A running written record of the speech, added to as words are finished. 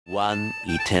One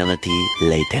eternity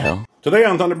later. Today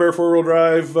on Thunder Bear 4-wheel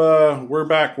drive, we're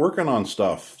back working on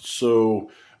stuff. So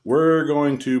we're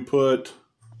going to put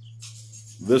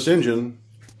this engine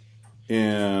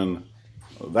in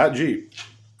that Jeep.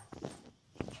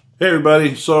 Hey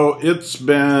everybody, so it's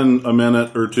been a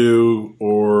minute or two,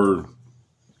 or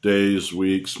days,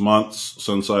 weeks, months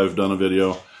since I've done a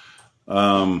video.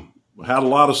 Had a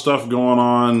lot of stuff going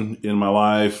on in my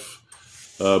life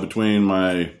between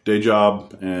my day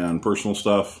job and personal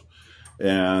stuff,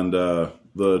 and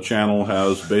the channel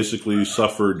has basically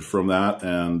suffered from that,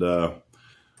 and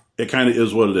it kind of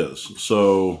is what it is.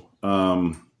 So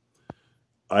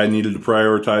I needed to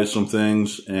prioritize some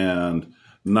things, and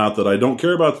not that I don't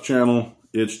care about the channel,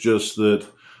 it's just that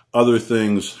other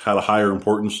things had a higher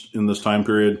importance in this time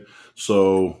period.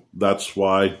 So that's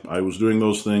why I was doing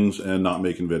those things and not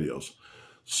making videos.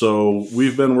 So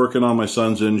we've been working on my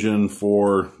son's engine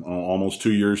for almost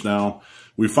 2 years now.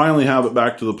 We finally have it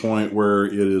back to the point where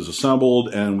it is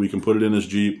assembled and we can put it in his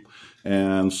Jeep.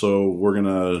 And so we're going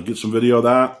to get some video of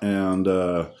that, and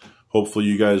hopefully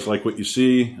you guys like what you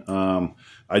see.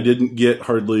 I didn't get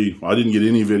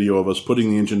any video of us putting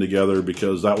the engine together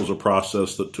because that was a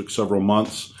process that took several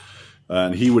months.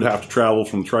 And he would have to travel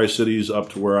from Tri-Cities up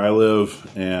to where I live,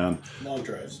 and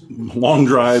long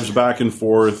drives back and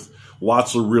forth.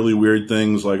 Lots of really weird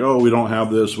things like, oh, we don't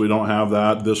have this, we don't have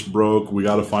that, this broke, we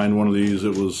got to find one of these.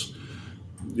 It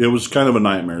was kind of a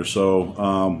nightmare.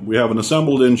 So we have an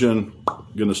assembled engine,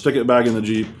 going to stick it back in the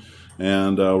Jeep,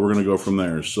 and we're going to go from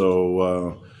there.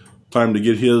 So time to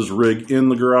get his rig in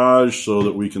the garage so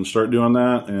that we can start doing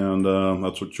that, and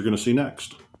that's what you're going to see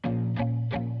next.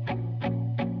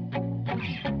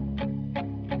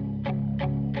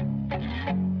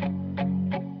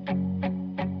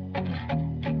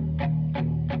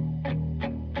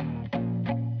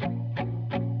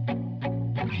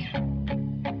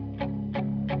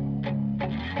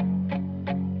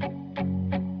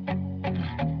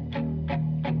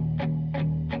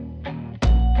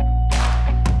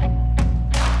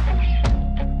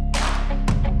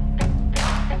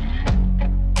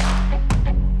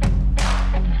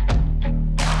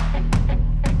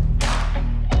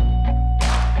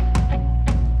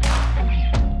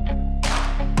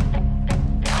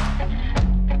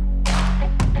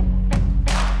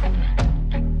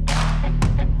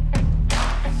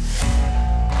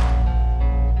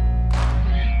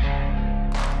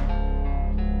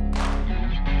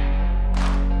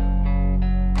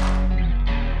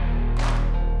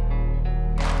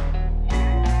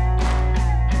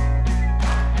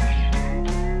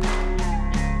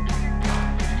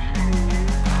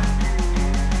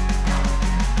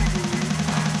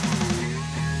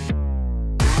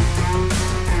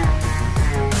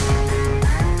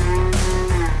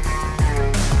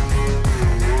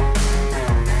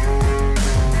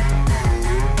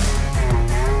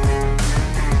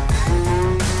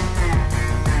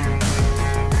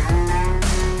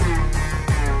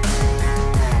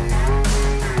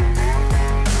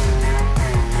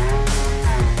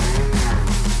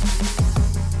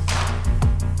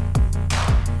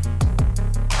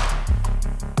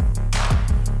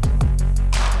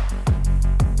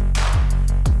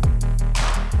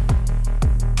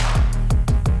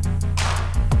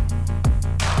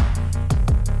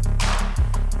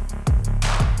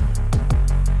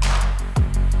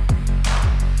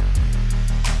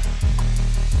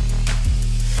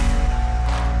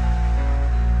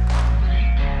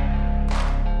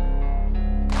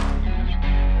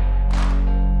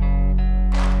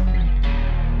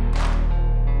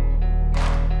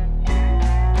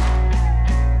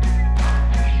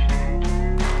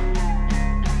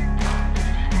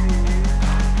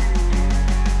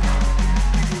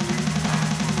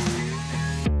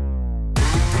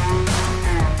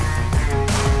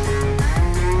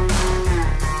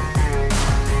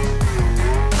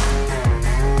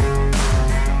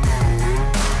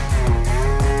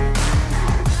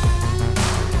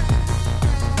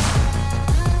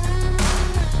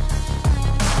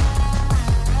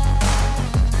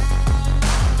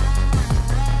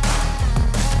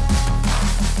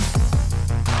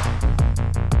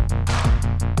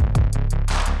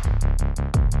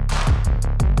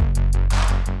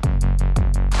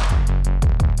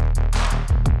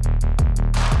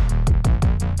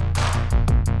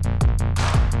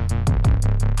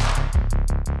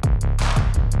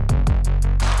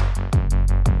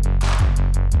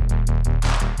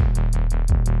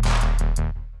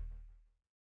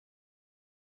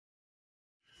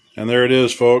 And there it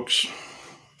is, folks.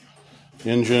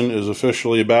 Engine is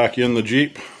officially back in the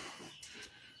Jeep,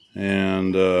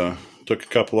 and took a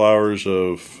couple hours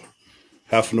of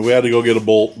we had to go get a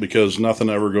bolt because nothing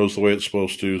ever goes the way it's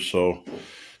supposed to. So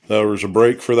there was a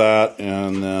break for that,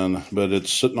 and then but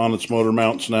it's sitting on its motor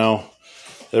mounts now.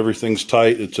 Everything's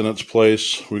tight. It's in its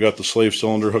place. We got the slave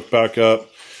cylinder hooked back up.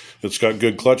 It's got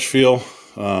good clutch feel.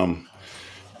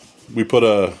 We put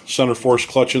a center force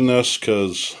clutch in this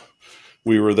because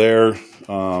we were there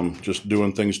just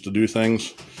doing things to do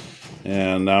things.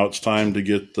 And now it's time to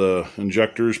get the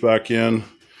injectors back in,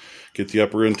 get the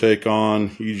upper intake on,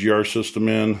 EGR system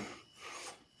in,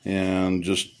 and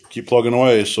just keep plugging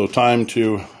away. So time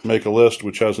to make a list,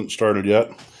 which hasn't started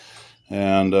yet,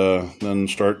 and then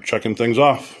start checking things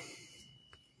off.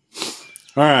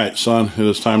 All right, son, it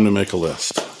is time to make a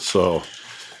list. So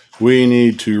we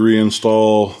need to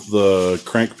reinstall the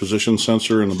crank position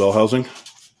sensor in the bell housing.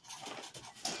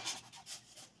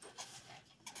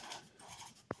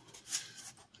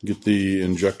 Get the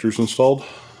injectors installed.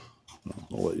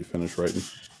 I'll let you finish writing.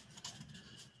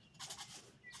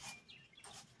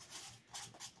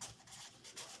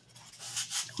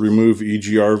 Remove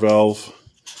EGR valve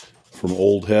from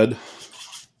old head.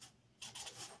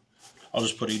 I'll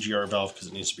just put EGR valve because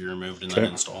it needs to be removed and then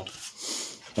installed.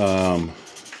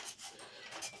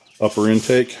 Upper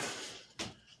intake.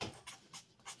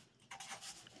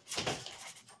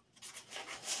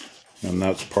 And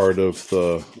that's part of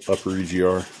the upper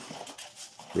EGR,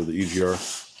 or the EGR.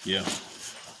 Yeah.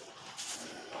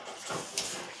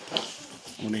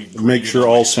 Make sure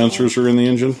all sensors are in the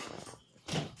engine.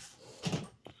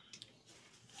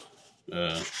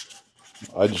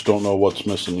 I just don't know what's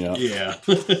missing yet. Yeah.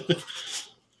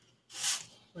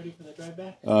 Ready for the drive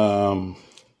back?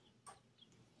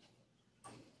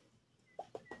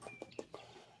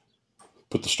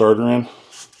 Put the starter in.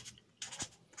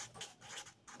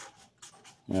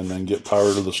 And then get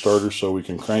power to the starter so we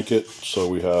can crank it. So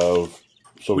we can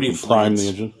prime the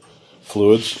engine.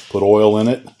 Fluids. Put oil in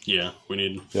it. Yeah, we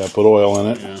need. Yeah, put oil in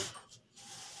it.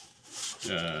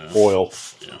 Yeah. Oil.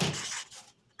 Yeah.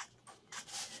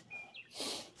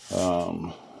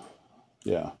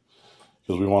 Yeah,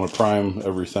 because we want to prime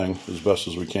everything as best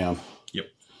as we can. Yep.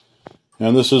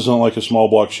 And this isn't like a small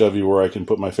block Chevy where I can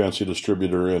put my fancy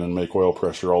distributor in and make oil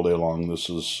pressure all day long. This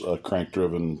is a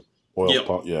crank-driven oil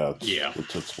pump. Yeah. Yeah.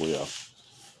 Yeah.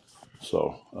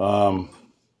 So,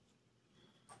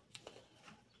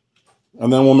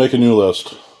 and then we'll make a new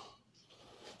list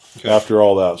after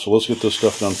all that. So let's get this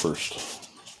stuff done first.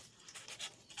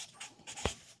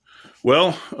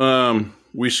 Well,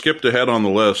 we skipped ahead on the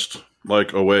list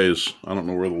like a ways. I don't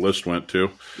know where the list went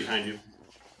to. Behind you.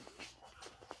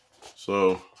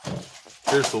 So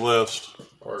here's the list.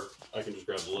 Or I can just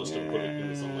grab the list and put it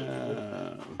in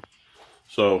something.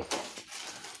 So,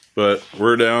 but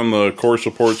we're down. The core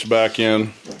support's back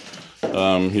in.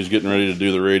 He's getting ready to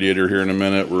do the radiator here in a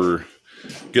minute. We're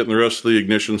getting the rest of the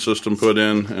ignition system put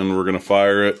in, and we're going to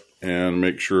fire it and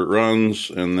make sure it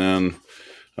runs, and then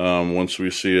once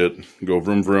we see it go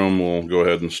vroom vroom, we'll go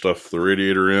ahead and stuff the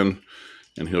radiator in,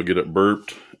 and he'll get it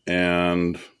burped,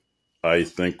 and I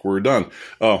think we're done.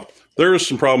 Oh, there is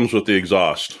some problems with the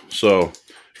exhaust, so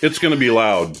it's going to be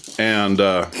loud, and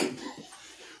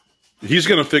he's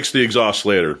going to fix the exhaust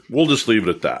later. We'll just leave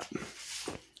it at that.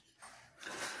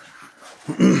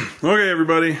 Okay,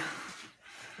 everybody.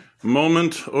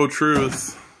 Moment of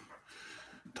truth.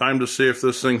 Time to see if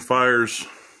this thing fires.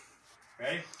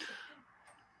 Ready?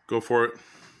 Go for it.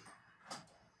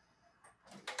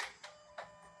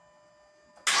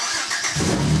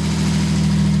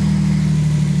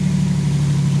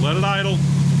 Let it idle.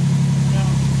 No.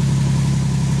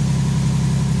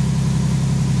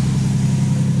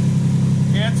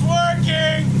 It's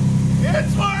working!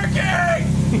 It's working!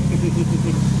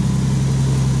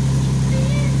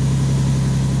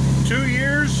 2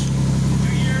 years?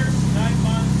 2 years, 9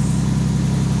 months,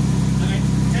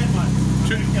 10 months. I'm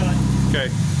gonna kill it. Okay.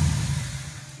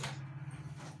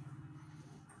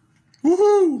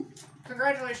 Woohoo!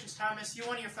 Congratulations, Thomas. You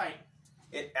won your fight.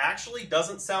 It actually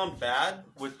doesn't sound bad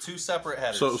with two separate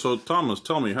headers. So Thomas,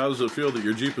 tell me, how does it feel that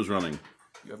your Jeep is running?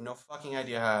 You have no fucking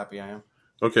idea how happy I am.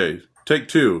 Okay, take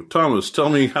 2. Thomas, tell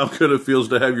me how good it feels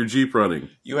to have your Jeep running.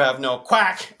 You have no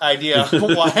quack idea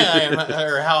why I am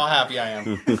or how happy I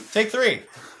am. Take 3.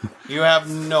 You have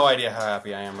no idea how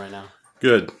happy I am right now.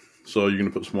 Good. So you're going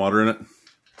to put some water in it?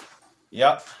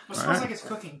 Yep. It smells like it's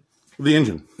cooking. The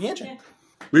engine. The engine.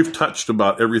 We've touched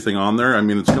about everything on there. I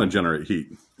mean, it's going to generate heat.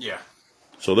 Yeah.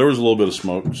 So there was a little bit of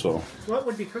smoke, so. What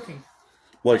would be cooking?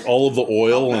 Like all of the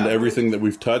oil and everything that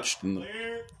we've touched. And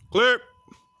Clear.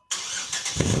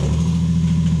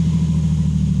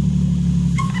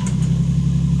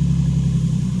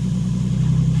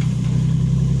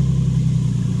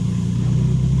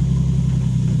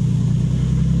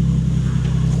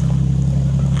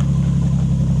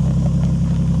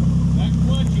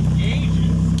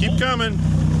 Keep coming.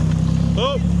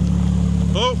 Oh.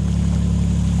 Oh.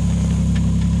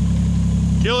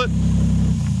 Kill it.